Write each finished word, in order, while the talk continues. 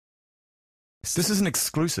podcast. This is an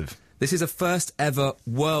exclusive. This is a first ever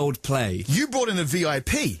world play. You brought in a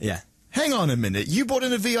VIP? Yeah. Hang on a minute. You brought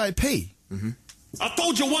in a VIP? Mm-hmm. I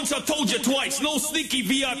told you once, I told you twice. No sneaky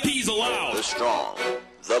VIPs allowed. The strong,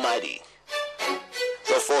 the mighty,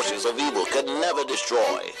 the forces of evil can never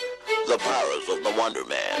destroy the powers of the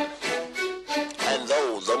Wonderman. And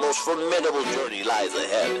though the most formidable journey lies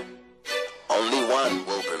ahead, only one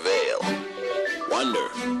will prevail.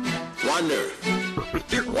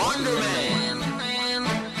 Wonderman.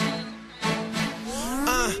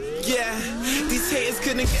 Yeah, these haters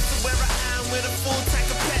couldn't get to where I am with a full tank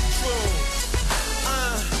of petrol.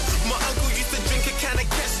 My uncle used to drink a can of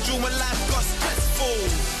Kestrel when life got stressful.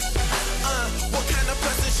 What kind of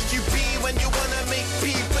person should you be when you wanna make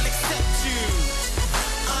people accept you?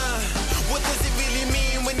 What does it really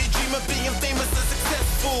mean when you dream of being famous and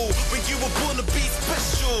successful? When you were born to be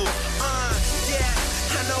special. Yeah,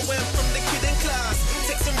 and I went from the kid in class,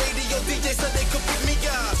 texting radio DJs so they could pick me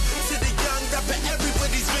up, to the young rapper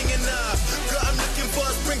everybody's ringing up. Girl, I'm looking for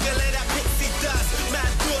a sprinkle of that pixie dust. Mad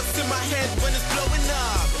thoughts in my head when it's blowing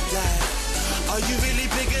up. Like, are you really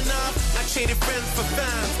big enough? I traded friends for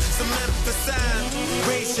fans, some emphasize.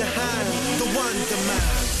 Raise your hand, the Wonderman.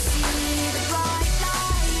 See the bright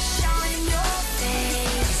light shine in your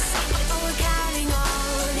face. Oh, we're counting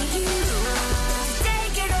on you to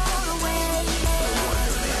take it all away.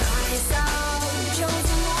 Rise up,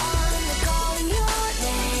 chosen one, they're calling your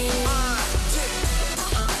name.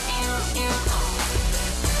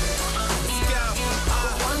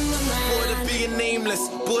 Bored of being nameless,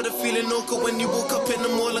 bored of feeling awkward when you woke up in the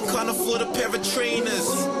mall and can't afford a pair of trainers.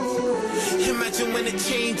 Imagine when it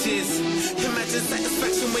changes, imagine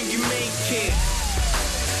satisfaction when you make it.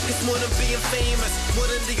 It's more than being famous, more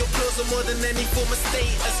than the applause or more than any form of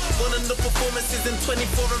status. One of the performances in 24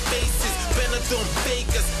 faces, Benidorm,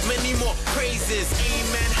 Vegas, many more praises.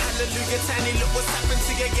 Amen, hallelujah, tiny, look what's happened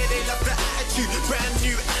to you. Yeah, they love the attitude, brand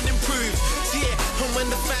new and improved. Yeah, and when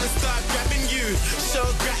the fans start grabbing you, show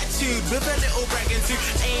gratitude with a little bragging too.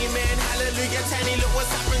 Amen, hallelujah, tiny, look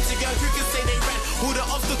what's happened to you. Who can say they ran all the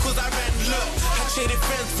obstacles I ran? Look, I traded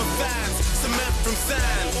friends for fans, some men from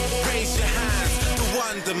sand. Raise your hands, the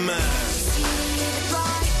Wonderman. See the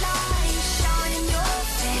bright light shine in your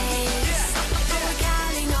face. Oh, we're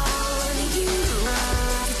counting on you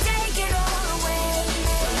to take it all away.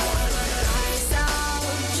 Rise up,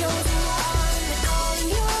 chosen one, they're calling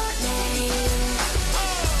your name.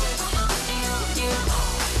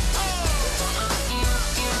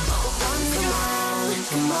 Wonderman,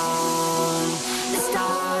 come on. The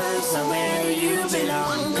stars are where you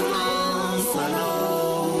belong. Come on,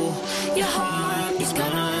 follow your heart is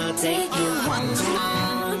gonna take you. Come on,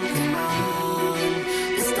 come on.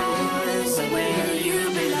 The stars are where you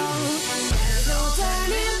belong. There's no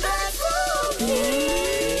turning back for me.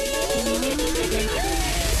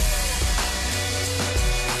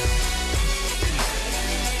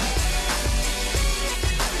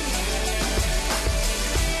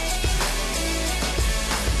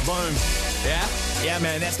 Boom. Yeah? Yeah,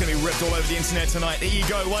 man, that's going to be ripped all over the internet tonight. There you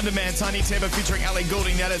go, Wonderman, Tinie Tempah featuring Ellie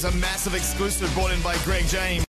Goulding. That is a massive exclusive brought in by Greg James.